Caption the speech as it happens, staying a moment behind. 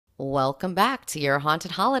Welcome back to your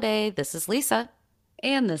haunted holiday. This is Lisa.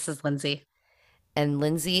 And this is Lindsay. And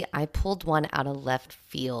Lindsay, I pulled one out of left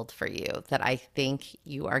field for you that I think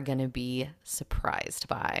you are going to be surprised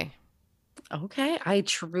by. Okay, I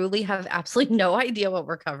truly have absolutely no idea what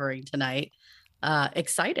we're covering tonight.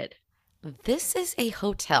 Excited. This is a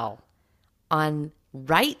hotel on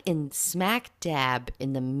right in smack dab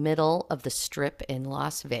in the middle of the strip in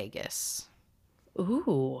Las Vegas.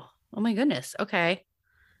 Ooh, oh my goodness. Okay.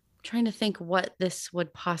 Trying to think what this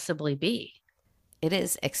would possibly be. It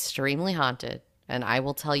is extremely haunted, and I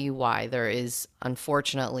will tell you why. There is,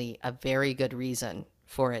 unfortunately, a very good reason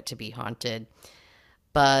for it to be haunted.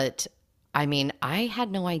 But I mean, I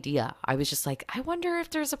had no idea. I was just like, I wonder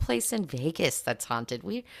if there's a place in Vegas that's haunted.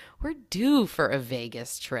 We're due for a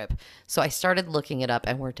Vegas trip. So I started looking it up,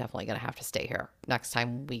 and we're definitely going to have to stay here next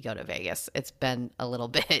time we go to Vegas. It's been a little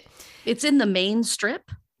bit. It's in the main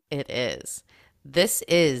strip. It is. This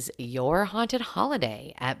is your haunted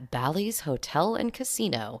holiday at Bally's Hotel and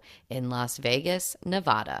Casino in Las Vegas,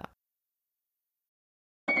 Nevada.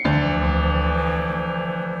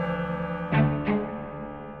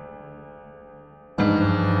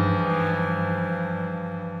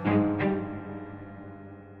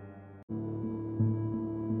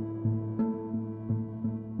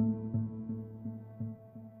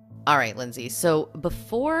 All right, Lindsay. So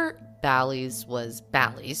before Bally's was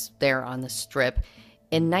Bally's there on the strip,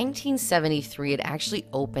 in 1973, it actually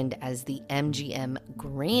opened as the MGM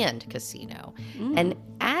Grand Casino. And Mm.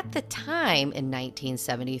 at the time in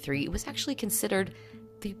 1973, it was actually considered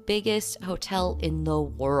the biggest hotel in the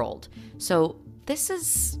world. So this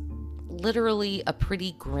is literally a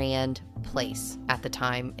pretty grand place at the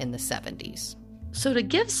time in the 70s. So, to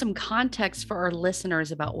give some context for our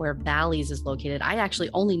listeners about where Bally's is located, I actually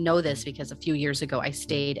only know this because a few years ago I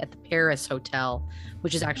stayed at the Paris Hotel,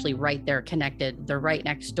 which is actually right there connected. They're right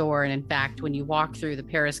next door. And in fact, when you walk through the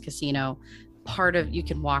Paris Casino, you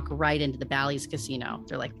can walk right into the Bally's Casino.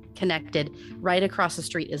 They're like connected. Right across the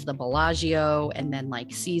street is the Bellagio and then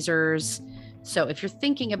like Caesars. So, if you're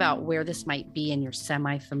thinking about where this might be and you're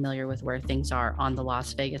semi familiar with where things are on the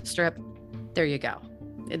Las Vegas Strip, there you go.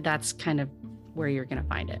 That's kind of where you're going to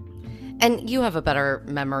find it. And you have a better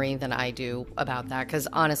memory than I do about that because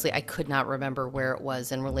honestly, I could not remember where it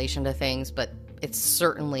was in relation to things, but it's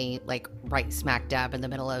certainly like right smack dab in the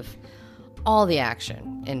middle of all the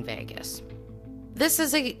action in Vegas. This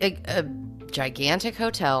is a gigantic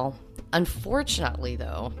hotel. Unfortunately,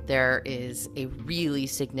 though, there is a really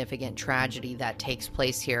significant tragedy that takes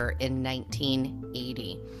place here in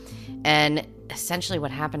 1980. And essentially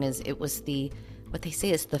what happened is it was what they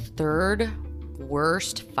say is the third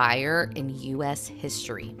worst fire in U.S.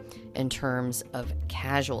 history in terms of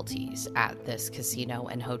casualties at this casino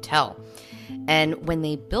and hotel. And when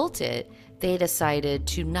they built it, they decided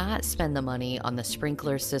to not spend the money on the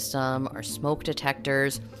sprinkler system or smoke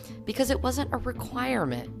detectors because it wasn't a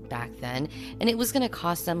requirement back then. And it was going to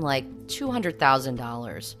cost them like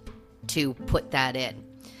 $200,000 to put that in.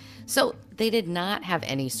 So they did not have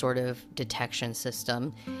any sort of detection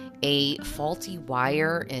system. A faulty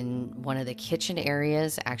wire in one of the kitchen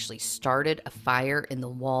areas actually started a fire in the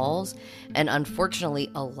walls. And unfortunately,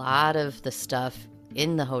 a lot of the stuff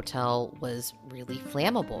in the hotel was really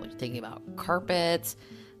flammable. You're thinking about carpets,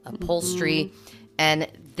 upholstery, and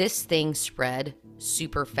this thing spread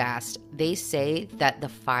super fast. They say that the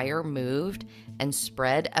fire moved and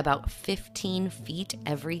spread about 15 feet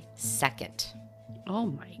every second. Oh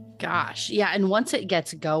my gosh. Yeah. And once it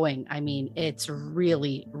gets going, I mean, it's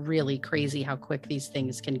really, really crazy how quick these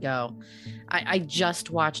things can go. I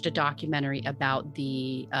just watched a documentary about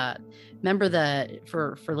remember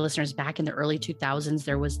for listeners back in the early 2000s,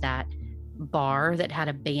 there was that bar that had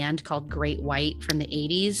a band called Great White from the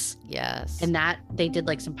 80s. Yes. And that they did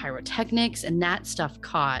like some pyrotechnics and that stuff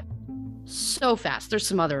caught so fast. There's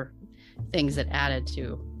some other things that added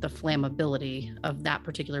to the flammability of that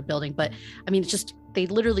particular building. But I mean, it's just, they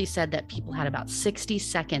literally said that people had about 60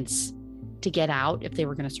 seconds to get out if they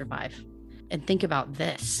were going to survive. And think about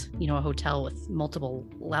this, a hotel with multiple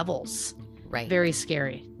levels. Right. Very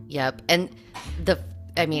scary. Yep. And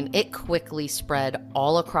it quickly spread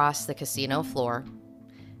all across the casino floor.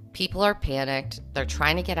 People are panicked. They're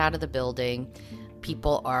trying to get out of the building.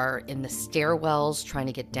 People are in the stairwells trying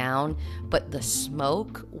to get down, but the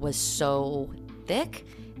smoke was so thick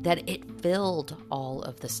that it filled all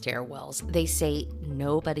of the stairwells. They say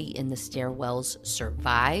nobody in the stairwells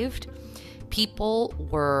survived. People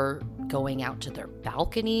were going out to their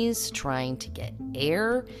balconies trying to get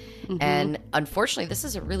air. Mm-hmm. And unfortunately, this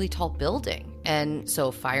is a really tall building. And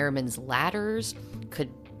so firemen's ladders could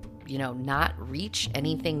not reach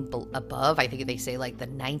anything above. I think they say like the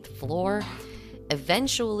 9th floor.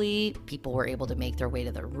 Eventually, people were able to make their way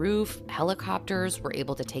to the roof. Helicopters were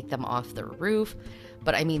able to take them off the roof.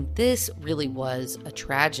 But I mean, this really was a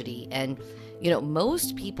tragedy. And,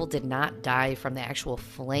 most people did not die from the actual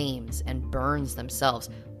flames and burns themselves.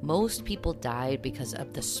 Most people died because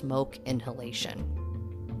of the smoke inhalation.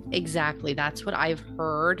 Exactly. That's what I've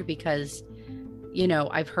heard because,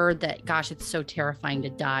 I've heard that, gosh, it's so terrifying to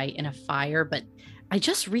die in a fire. But I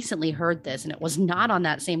just recently heard this, and it was not on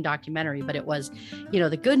that same documentary, but it was,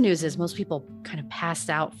 the good news is most people kind of pass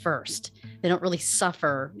out first. They don't really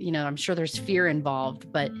suffer. I'm sure there's fear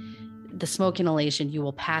involved, but the smoke inhalation, you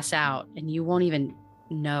will pass out and you won't even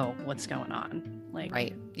know what's going on.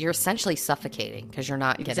 Right. You're essentially suffocating because you're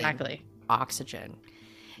not getting oxygen.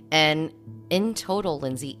 And in total,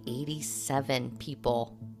 Lindsay, 87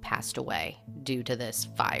 people passed away due to this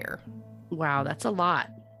fire. Wow, that's a lot.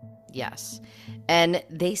 Yes. And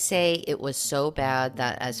they say it was so bad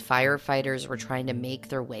that as firefighters were trying to make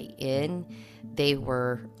their way in, they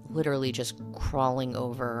were literally just crawling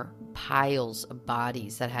over piles of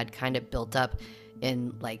bodies that had kind of built up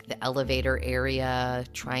in like the elevator area,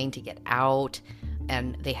 trying to get out.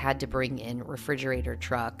 And they had to bring in refrigerator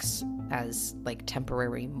trucks as like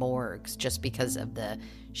temporary morgues just because of the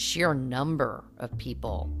sheer number of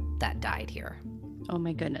people that died here. Oh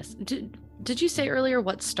my goodness. Did you say earlier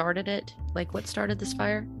what started it? Like what started this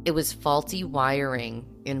fire? It was faulty wiring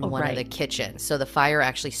in one of the kitchens. So the fire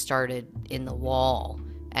actually started in the wall,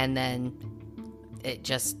 and then it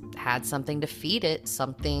just had something to feed it.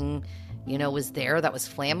 Something, was there that was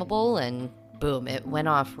flammable, and boom, it went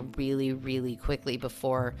off really, really quickly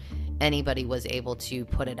before anybody was able to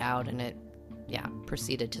put it out, and it,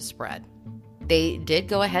 proceeded to spread. They did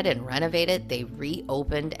go ahead and renovate it. They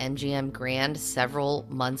reopened MGM Grand several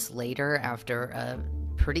months later after a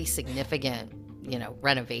pretty significant,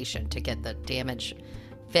 renovation to get the damage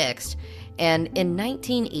fixed. And in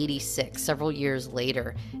 1986, several years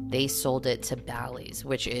later, they sold it to Bally's,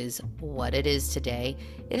 which is what it is today.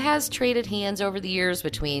 It has traded hands over the years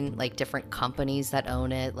between like different companies that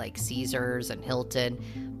own it, like Caesars and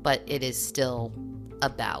Hilton, but it is still a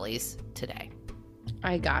Bally's today.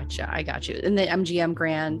 I gotcha. And the MGM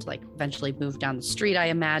Grand like eventually moved down the street, I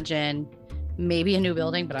imagine. Maybe a new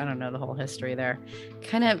building, but I don't know the whole history there.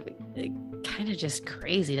 Kind of just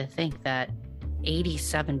crazy to think that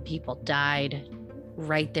 87 people died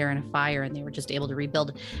right there in a fire and they were just able to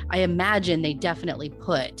rebuild. I imagine they definitely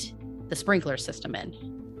put the sprinkler system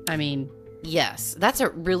in. I mean, yes, that's a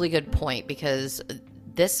really good point because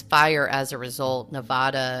this fire, as a result,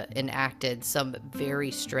 Nevada enacted some very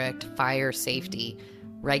strict fire safety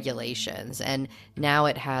regulations, and now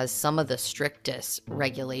it has some of the strictest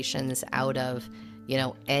regulations out of,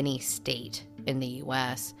 any state in the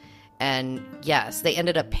U.S. And yes, they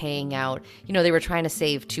ended up paying out, they were trying to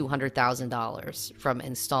save $200,000 from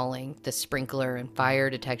installing the sprinkler and fire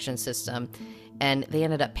detection system, and they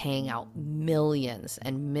ended up paying out millions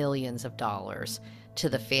and millions of dollars to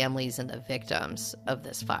the families and the victims of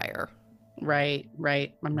this fire. Right.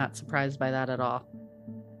 I'm not surprised by that at all.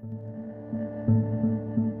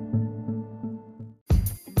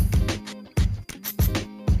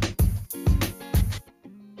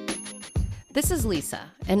 This is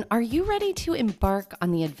Lisa, and are you ready to embark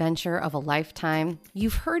on the adventure of a lifetime?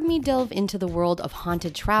 You've heard me delve into the world of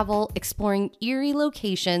haunted travel, exploring eerie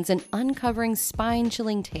locations and uncovering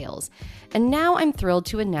spine-chilling tales. And now I'm thrilled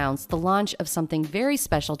to announce the launch of something very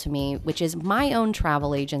special to me, which is my own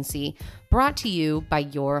travel agency, brought to you by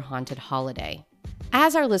Your Haunted Holiday.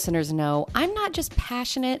 As our listeners know, I'm not just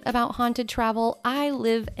passionate about haunted travel, I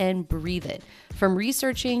live and breathe it. From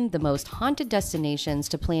researching the most haunted destinations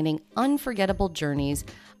to planning unforgettable journeys,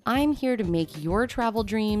 I'm here to make your travel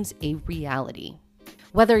dreams a reality.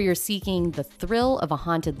 Whether you're seeking the thrill of a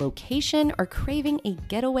haunted location or craving a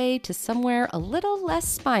getaway to somewhere a little less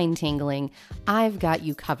spine-tingling, I've got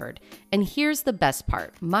you covered. And here's the best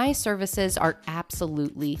part, my services are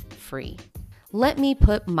absolutely free. Let me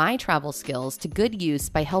put my travel skills to good use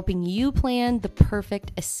by helping you plan the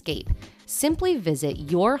perfect escape. Simply visit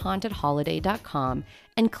yourhauntedholiday.com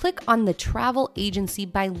and click on the Travel Agency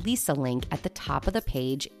by Lisa link at the top of the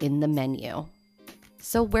page in the menu.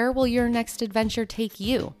 So where will your next adventure take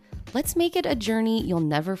you? Let's make it a journey you'll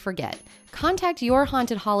never forget. Contact Your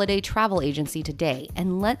Haunted Holiday travel agency today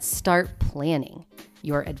and let's start planning.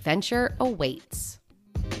 Your adventure awaits.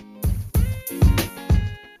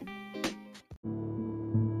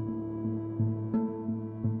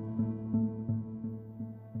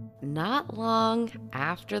 Not long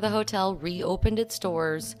after the hotel reopened its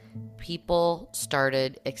doors, people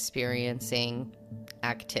started experiencing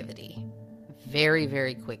activity very,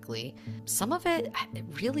 very quickly. Some of it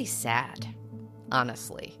really sad,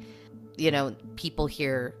 honestly. People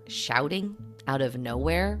hear shouting out of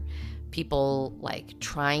nowhere. People like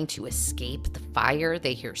trying to escape the fire.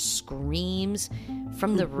 They hear screams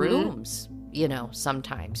from the rooms,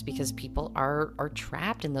 sometimes because people are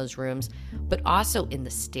trapped in those rooms, but also in the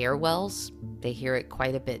stairwells. They hear it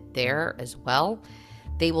quite a bit there as well.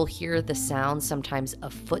 They will hear the sound sometimes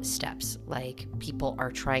of footsteps, like people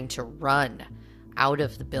are trying to run out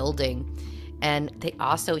of the building. And they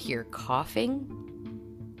also hear coughing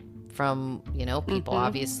from, people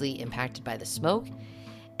obviously impacted by the smoke.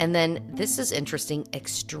 And then this is interesting,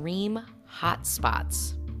 extreme hot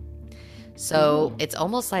spots. So it's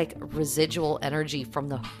almost like residual energy from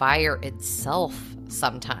the fire itself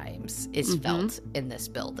sometimes is felt in this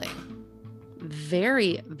building.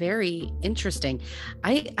 Very, very interesting.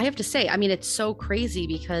 I have to say, it's so crazy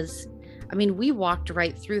because, we walked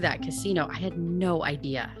right through that casino. I had no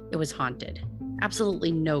idea it was haunted.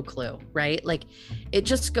 Absolutely no clue, right? Like, it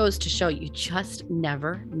just goes to show you just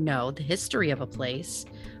never know the history of a place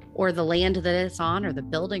or the land that it's on or the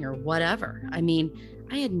building or whatever.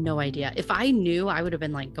 I had no idea. If I knew, I would have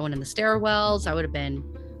been like going in the stairwells. I would have been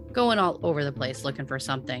going all over the place looking for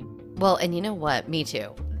something. Well, and you know what? Me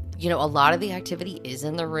too. A lot of the activity is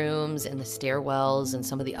in the rooms and the stairwells and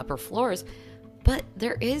some of the upper floors, but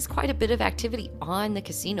there is quite a bit of activity on the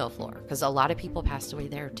casino floor because a lot of people passed away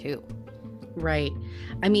there too. Right.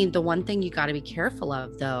 The one thing you got to be careful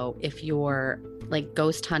of, though, if you're like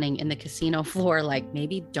ghost hunting in the casino floor, like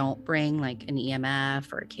maybe don't bring like an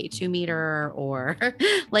EMF or a K2 meter or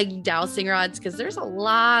like dowsing rods, because there's a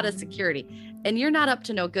lot of security and you're not up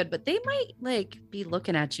to no good, but they might like be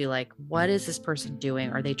looking at you like, what is this person doing?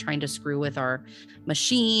 Are they trying to screw with our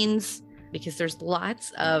machines? Because there's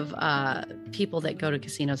lots of people that go to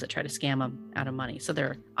casinos that try to scam them out of money. So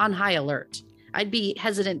they're on high alert. I'd be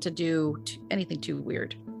hesitant to do anything too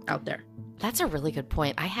weird out there. That's a really good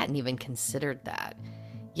point. I hadn't even considered that.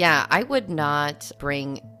 Yeah, I would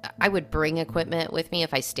bring equipment with me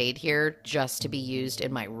if I stayed here just to be used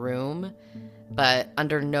in my room, but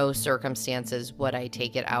under no circumstances would I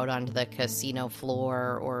take it out onto the casino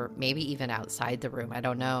floor or maybe even outside the room. I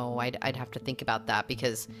don't know. I'd have to think about that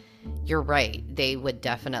because you're right. They would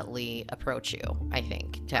definitely approach you, I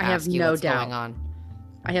think, to ask you what's going on.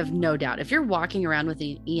 I have no doubt. If you're walking around with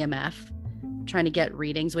an EMF trying to get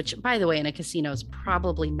readings, which, by the way, in a casino is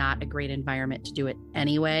probably not a great environment to do it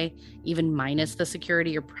anyway, even minus the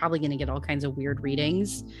security, you're probably going to get all kinds of weird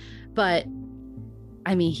readings. But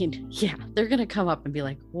yeah, they're going to come up and be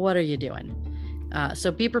like, what are you doing?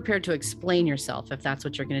 So be prepared to explain yourself if that's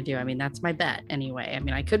what you're going to do. That's my bet anyway.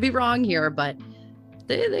 I could be wrong here, but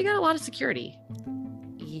they got a lot of security.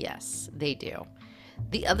 Yes, they do.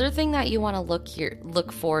 The other thing that you want to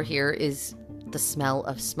look for here is the smell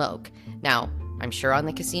of smoke. Now, I'm sure on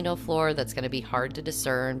the casino floor that's going to be hard to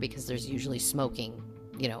discern because there's usually smoking,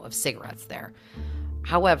 of cigarettes there.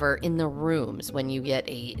 However, in the rooms, when you get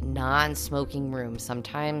a non-smoking room,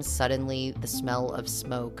 sometimes suddenly the smell of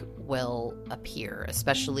smoke will appear,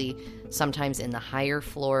 especially sometimes in the higher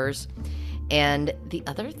floors. And the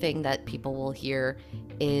other thing that people will hear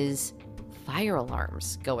is fire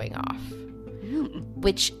alarms going off,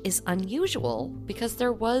 which is unusual because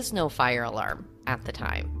there was no fire alarm at the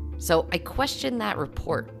time. So I question that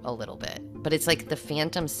report a little bit, but it's like the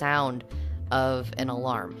phantom sound of an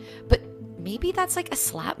alarm. But maybe that's like a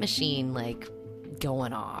slot machine, like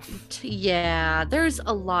going off. Yeah, there's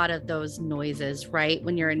a lot of those noises, right?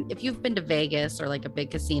 If you've been to Vegas or like a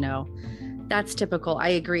big casino, that's typical. I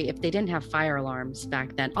agree. If they didn't have fire alarms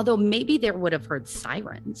back then, although maybe they would have heard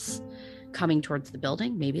sirens coming towards the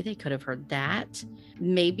building. Maybe they could have heard that.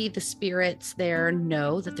 Maybe the spirits there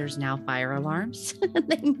know that there's now fire alarms.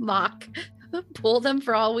 They pull them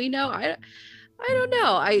for all we know. I don't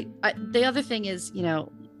know. The other thing is,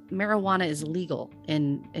 marijuana is legal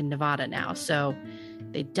in Nevada now. So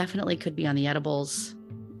they definitely could be on the edibles.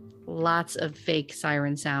 Lots of fake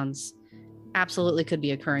siren sounds absolutely could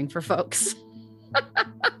be occurring for folks.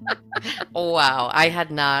 Wow, I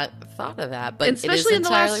had not thought of that, but especially it is in the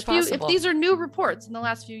entirely last possible. If these are new reports in the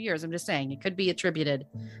last few years, I'm just saying it could be attributed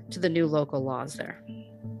to the new local laws there.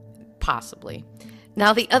 Possibly.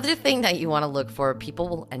 Now, the other thing that you want to look for, people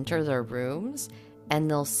will enter their rooms and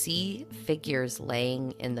they'll see figures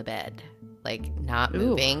laying in the bed, like not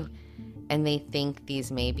moving. Ooh. And they think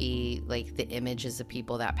these may be like the images of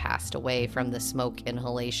people that passed away from the smoke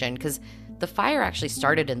inhalation, because the fire actually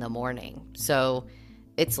started in the morning. So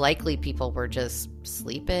it's likely people were just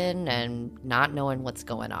sleeping and not knowing what's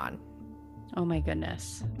going on. Oh my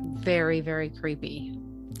goodness. Very, very creepy.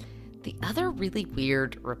 The other really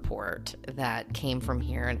weird report that came from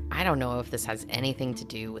here, and I don't know if this has anything to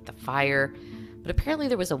do with the fire, but apparently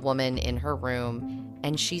there was a woman in her room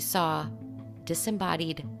and she saw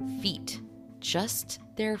disembodied feet, just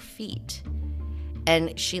their feet.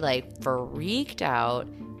 And she like freaked out,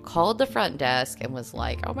 called the front desk and was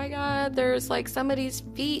like, oh my God, there's like somebody's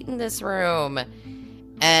feet in this room.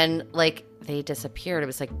 And like they disappeared. It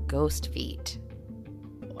was like ghost feet.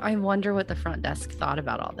 I wonder what the front desk thought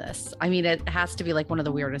about all this. I mean, it has to be like one of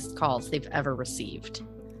the weirdest calls they've ever received.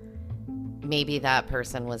 Maybe that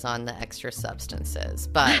person was on the extra substances,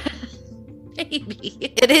 but maybe.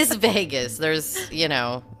 It is Vegas. There's,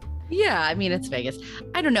 Yeah, I mean, it's Vegas.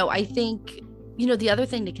 I don't know. I think, the other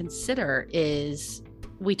thing to consider is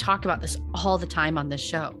we talk about this all the time on this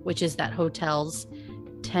show, which is that hotels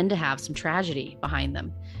tend to have some tragedy behind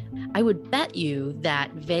them. I would bet you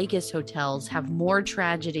that Vegas hotels have more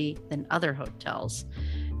tragedy than other hotels.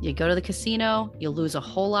 You go to the casino, you lose a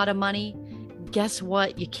whole lot of money. Guess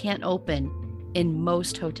what? You can't open in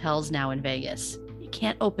most hotels now in Vegas. You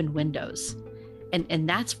can't open windows. And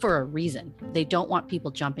that's for a reason. They don't want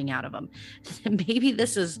people jumping out of them. Maybe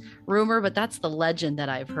this is rumor, but that's the legend that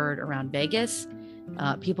I've heard around Vegas.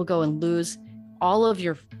 People go and lose all of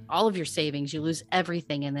your savings. You lose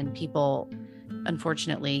everything, and then people,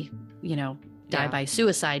 unfortunately, die by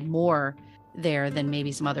suicide more there than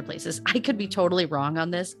maybe some other places. I could be totally wrong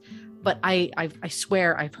on this, but I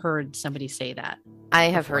swear I've heard somebody say that. I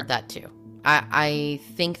have heard that too. I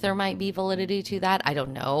think there might be validity to that. I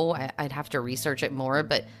don't know. I'd have to research it more.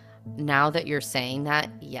 But now that you're saying that,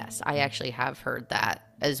 yes, I actually have heard that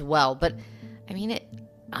as well. But I mean, it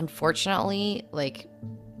unfortunately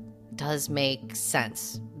does make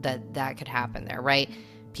sense that could happen there, right?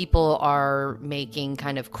 People are making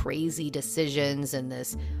kind of crazy decisions in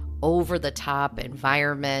this over the top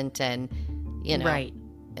environment, and right.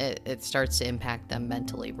 It starts to impact them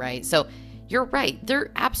mentally, right? So you're right.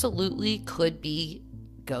 There absolutely could be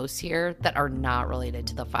ghosts here that are not related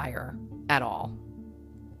to the fire at all.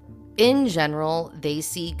 In general, they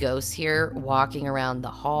see ghosts here walking around the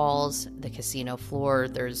halls, the casino floor.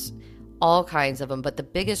 There's all kinds of them. But the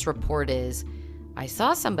biggest report is, I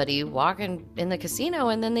saw somebody walking in the casino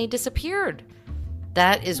and then they disappeared.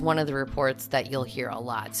 That is one of the reports that you'll hear a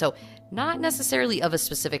lot. So not necessarily of a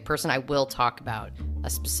specific person. I will talk about a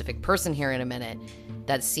specific person here in a minute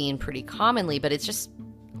that's seen pretty commonly, but it's just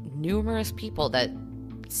numerous people that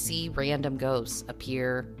see random ghosts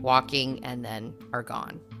appear walking and then are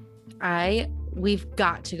gone. We've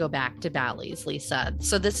got to go back to Bally's, Lisa.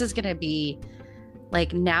 So this is going to be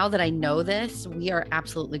now that I know this, we are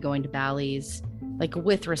absolutely going to Bally's,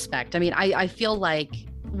 with respect. I mean, I feel like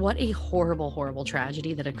what a horrible, horrible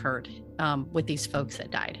tragedy that occurred with these folks that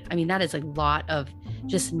died. I mean, that is a lot of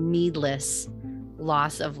just needless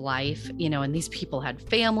loss of life, and these people had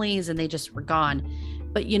families and they just were gone.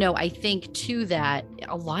 But, I think too that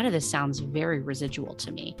a lot of this sounds very residual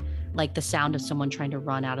to me, like the sound of someone trying to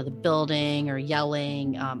run out of the building or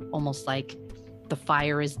yelling, almost like the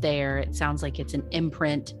fire is there. It sounds like it's an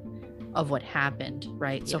imprint of what happened,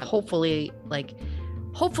 right? Yeah. So hopefully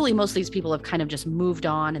most of these people have kind of just moved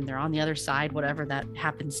on and they're on the other side, whatever that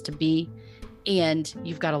happens to be. And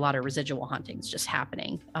you've got a lot of residual hauntings just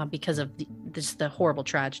happening because of the horrible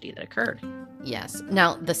tragedy that occurred. Yes.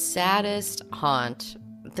 Now, the saddest haunt,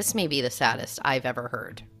 this may be the saddest I've ever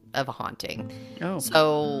heard of a haunting. Oh.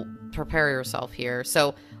 So prepare yourself here.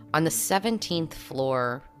 So on the 17th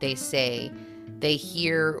floor, they say they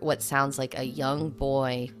hear what sounds like a young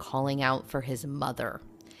boy calling out for his mother.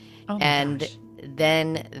 Oh my and gosh.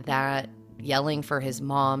 Then that yelling for his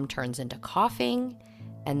mom turns into coughing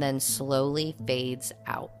and then slowly fades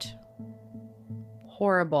out.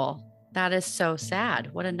 Horrible. That is so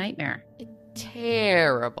sad. What a nightmare.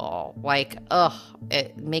 Terrible.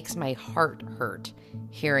 It makes my heart hurt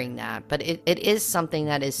hearing that. But it is something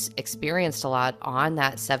that is experienced a lot on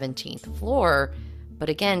that 17th floor. But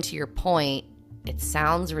again, to your point, it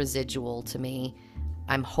sounds residual to me.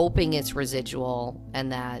 I'm hoping it's residual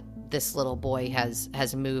and that this little boy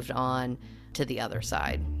has moved on to the other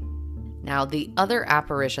side. Now, the other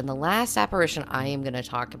apparition, the last apparition I am going to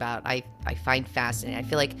talk about, I find fascinating. I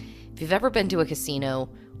feel like if you've ever been to a casino,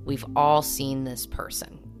 we've all seen this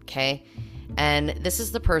person, okay? And this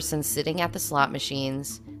is the person sitting at the slot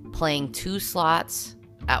machines, playing 2 slots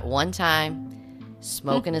at one time,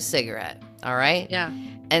 smoking a cigarette, all right? Yeah.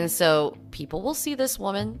 And so people will see this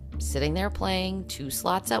woman sitting there playing 2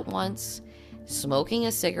 slots at once, smoking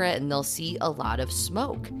a cigarette, and they'll see a lot of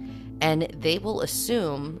smoke. And they will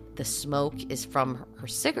assume the smoke is from her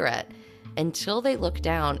cigarette until they look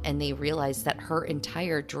down and they realize that her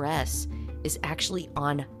entire dress is actually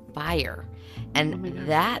on fire. And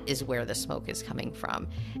that is where the smoke is coming from.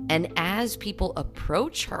 And as people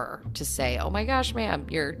approach her to say, oh my gosh, ma'am,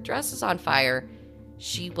 your dress is on fire,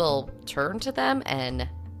 she will turn to them and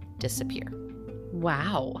disappear.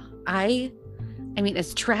 Wow. I mean,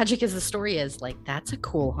 as tragic as the story is, like, that's a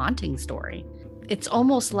cool haunting story. It's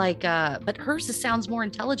almost like, but hers sounds more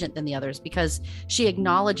intelligent than the others because she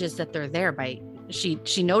acknowledges that they're there by,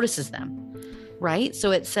 she notices them, right?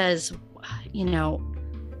 So it says, you know,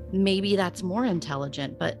 maybe that's more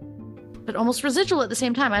intelligent, but almost residual at the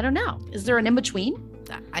same time. I don't know. Is there an in-between?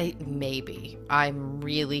 Maybe. I'm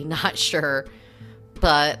really not sure.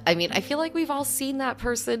 But I mean, I feel like we've all seen that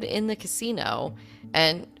person in the casino,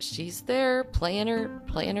 and she's there playing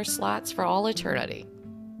her slots for all eternity.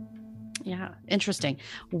 Yeah, interesting.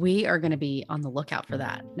 We are going to be on the lookout for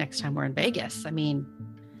that next time we're in Vegas. I mean,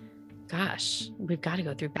 gosh, we've got to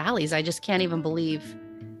go through Bally's. I just can't even believe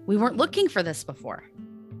we weren't looking for this before.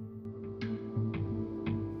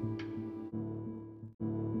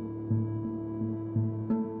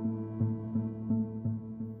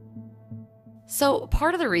 So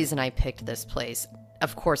part of the reason I picked this place,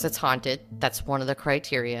 of course, it's haunted. That's one of the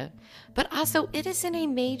criteria. But also, it is in a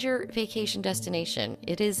major vacation destination.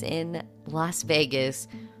 It is in Las Vegas,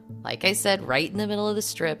 like I said, right in the middle of the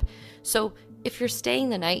Strip. So if you're staying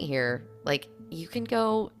the night here, like, you can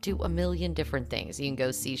go do a million different things. You can go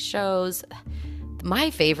see shows. My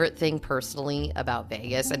favorite thing personally about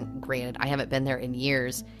Vegas, and granted, I haven't been there in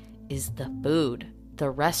years, is the food, the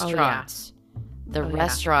restaurants. The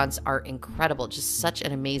restaurants are incredible. Just such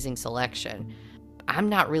an amazing selection. I'm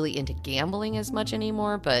not really into gambling as much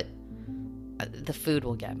anymore, but the food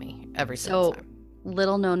will get me every single time.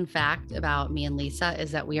 Little known fact about me and Lisa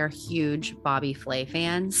is that we are huge Bobby Flay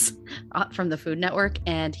fans from the Food Network,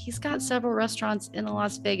 and he's got several restaurants in the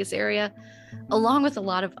Las Vegas area, along with a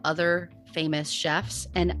lot of other famous chefs.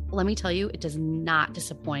 And let me tell you, it does not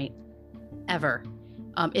disappoint ever.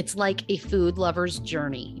 It's like a food lover's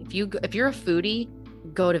journey. If you're a foodie,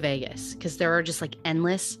 go to Vegas because there are just like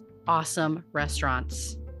endless awesome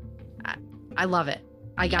restaurants. I love it.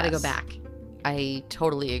 I got to go back. I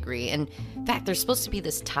totally agree. And in fact, there's supposed to be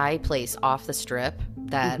this Thai place off the Strip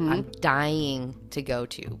that I'm dying to go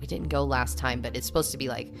to. We didn't go last time, but it's supposed to be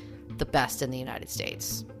like the best in the United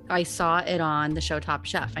States. I saw it on the show Top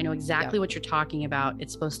Chef. I know exactly what you're talking about.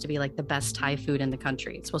 It's supposed to be like the best Thai food in the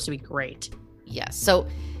country. It's supposed to be great. Yes. So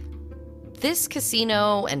this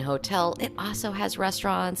casino and hotel, it also has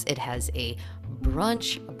restaurants. It has a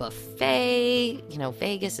brunch buffet. You know,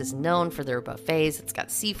 Vegas is known for their buffets. It's got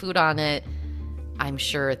seafood on it. I'm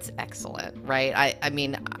sure it's excellent, right? I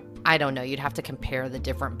mean, I don't know. You'd have to compare the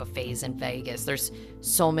different buffets in Vegas. There's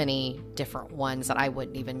so many different ones that I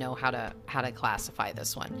wouldn't even know how to classify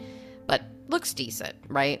this one. But looks decent,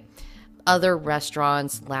 right? Other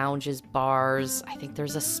restaurants, lounges, bars. I think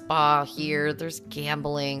there's a spa here. There's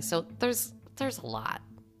gambling. So there's a lot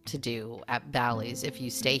to do at Bally's if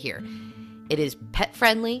you stay here. It is pet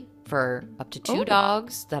friendly for up to 2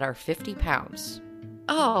 dogs that are 50 pounds.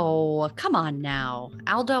 Oh, come on now.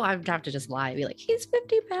 Aldo, I would have to just lie. Be like, he's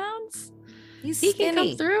 50 pounds. He can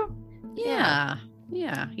come through. Yeah.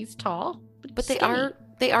 He's tall. But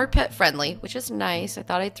they are pet friendly, which is nice. I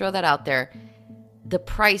thought I'd throw that out there. The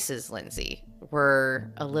prices, Lindsay,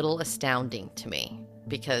 were a little astounding to me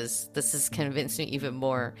because this has convinced me even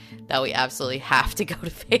more that we absolutely have to go to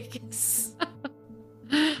Vegas.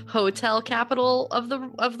 Hotel capital of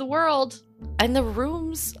the world. And the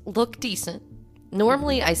rooms look decent.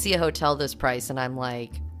 Normally, I see a hotel this price and I'm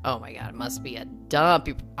like, oh my God, it must be a dump.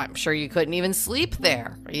 I'm sure you couldn't even sleep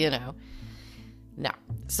there, you know. No.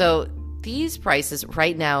 So these prices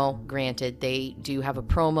right now, granted, they do have a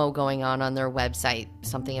promo going on their website,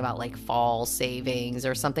 something about like fall savings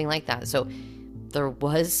or something like that. So there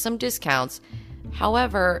was some discounts.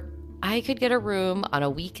 However, I could get a room on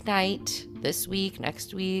a weeknight this week,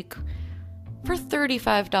 next week for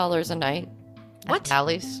 $35 a night. What? At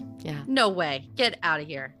Bally's. Yeah. No way. Get out of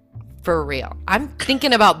here. For real. I'm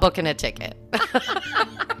thinking about booking a ticket.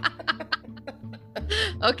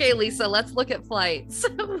 Okay, Lisa, let's look at flights.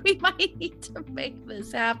 We might need to make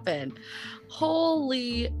this happen.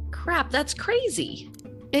 Holy crap, that's crazy.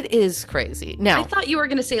 It is crazy. Now, I thought you were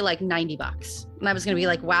going to say like $90. And I was going to be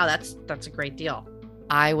like, wow, that's a great deal.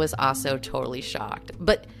 I was also totally shocked.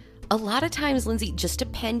 But a lot of times, Lindsay, just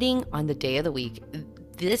depending on the day of the week,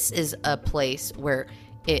 this is a place where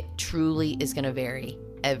it truly is going to vary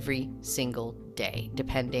every single day,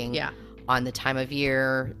 depending on the time of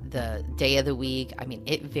year, the day of the week. I mean,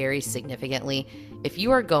 it varies significantly. If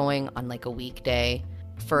you are going on like a weekday,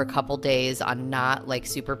 for a couple days on not like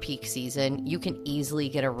super peak season, you can easily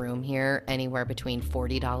get a room here anywhere between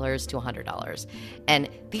 $40 to $100. And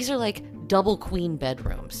these are like double queen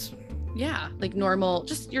bedrooms. Yeah, like normal,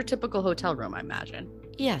 just your typical hotel room, I imagine.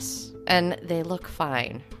 Yes, and they look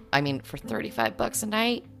fine. I mean, for $35 a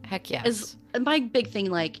night, heck yes. Is my big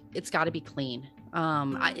thing, like, it's got to be clean.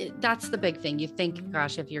 That's the big thing. You think,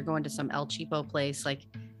 gosh, if you're going to some El Cheapo place, like,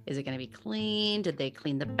 is it going to be clean? Did they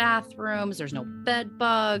clean the bathrooms? There's no bed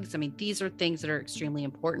bugs. I mean, these are things that are extremely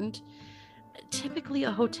important. Typically,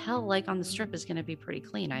 a hotel like on the Strip is going to be pretty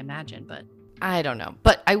clean, I imagine, but I don't know.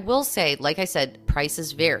 But I will say, like I said,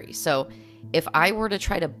 prices vary. So if I were to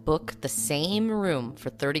try to book the same room for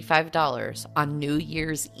 $35 on New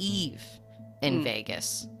Year's Eve in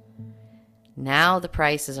Vegas, now the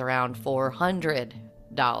price is around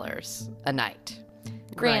 $400 a night.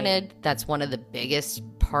 Granted, that's one of the biggest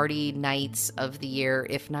party nights of the year,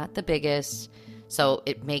 if not the biggest. So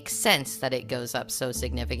it makes sense that it goes up so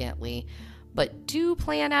significantly. But do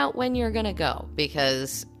plan out when you're going to go,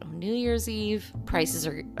 because New Year's Eve prices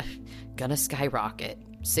are going to skyrocket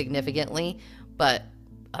significantly. But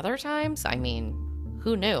other times, I mean,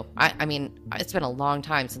 who knew? I mean, it's been a long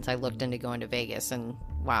time since I looked into going to Vegas, and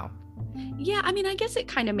wow. Yeah, I mean, I guess it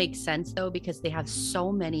kind of makes sense, though, because they have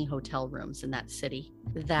so many hotel rooms in that city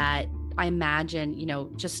that I imagine, you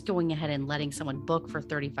know, just going ahead and letting someone book for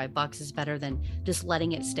 $35 is better than just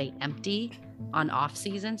letting it stay empty on off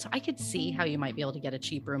season. So I could see how you might be able to get a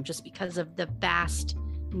cheap room just because of the vast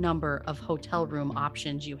number of hotel room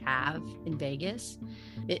options you have in Vegas.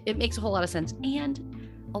 It makes a whole lot of sense. And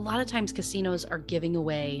a lot of times casinos are giving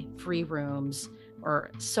away free rooms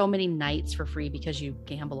or so many nights for free because you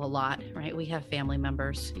gamble a lot, right? We have family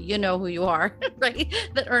members, you know who you are, right?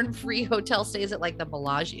 That earn free hotel stays at like the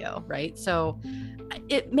Bellagio, right? So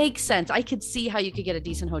it makes sense. I could see how you could get a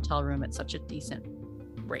decent hotel room at such a decent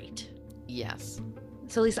rate. Yes.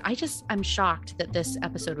 So Lisa, I'm shocked that this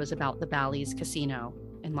episode was about the Bally's Casino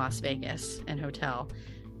in Las Vegas and hotel.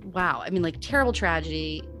 Wow. I mean, like, terrible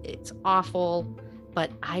tragedy. It's awful. But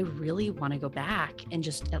I really want to go back and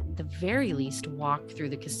just at the very least walk through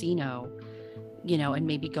the casino, you know, and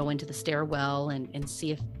maybe go into the stairwell and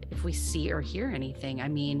see if we see or hear anything. I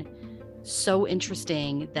mean, so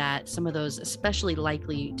interesting that some of those, especially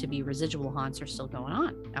likely to be residual haunts, are still going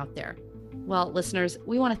on out there. Well, listeners,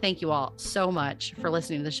 we want to thank you all so much for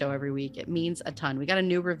listening to the show every week. It means a ton. We got a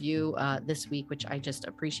new review this week, which I just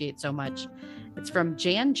appreciate so much. It's from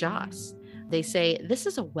Jan Joss. They say, this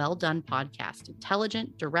is a well-done podcast,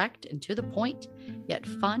 intelligent, direct, and to the point, yet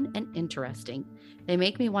fun and interesting. They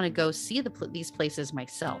make me want to go see these places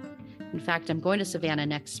myself. In fact, I'm going to Savannah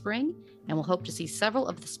next spring, and we'll hope to see several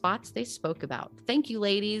of the spots they spoke about. Thank you,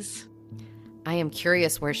 ladies. I am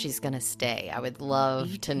curious where she's going to stay. I would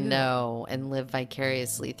love to know and live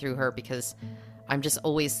vicariously through her, because I'm just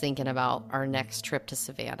always thinking about our next trip to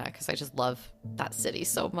Savannah, because I just love that city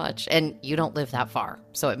so much. And you don't live that far,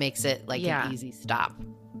 so it makes it like an easy stop.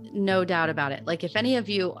 No doubt about it. Like, if any of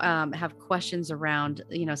you have questions around,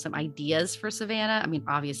 you know, some ideas for Savannah, I mean,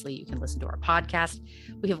 obviously you can listen to our podcast.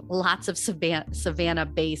 We have lots of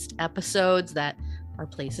Savannah-based episodes that are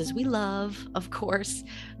places we love, of course.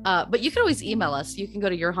 But you can always email us. You can go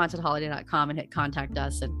to yourhauntedholiday.com and hit contact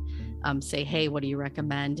us and say, hey, what do you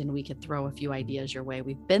recommend? And we could throw a few ideas your way.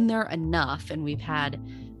 We've been there enough, and we've had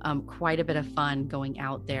quite a bit of fun going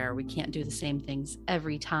out there. We can't do the same things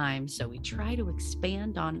every time, so we try to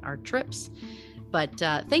expand on our trips. But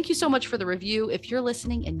thank you so much for the review. If you're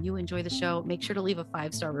listening and you enjoy the show, make sure to leave a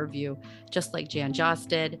 5-star review, just like Jan Joss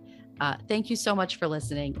did. Thank you so much for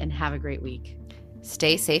listening, and have a great week.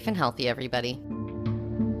 Stay safe and healthy, everybody.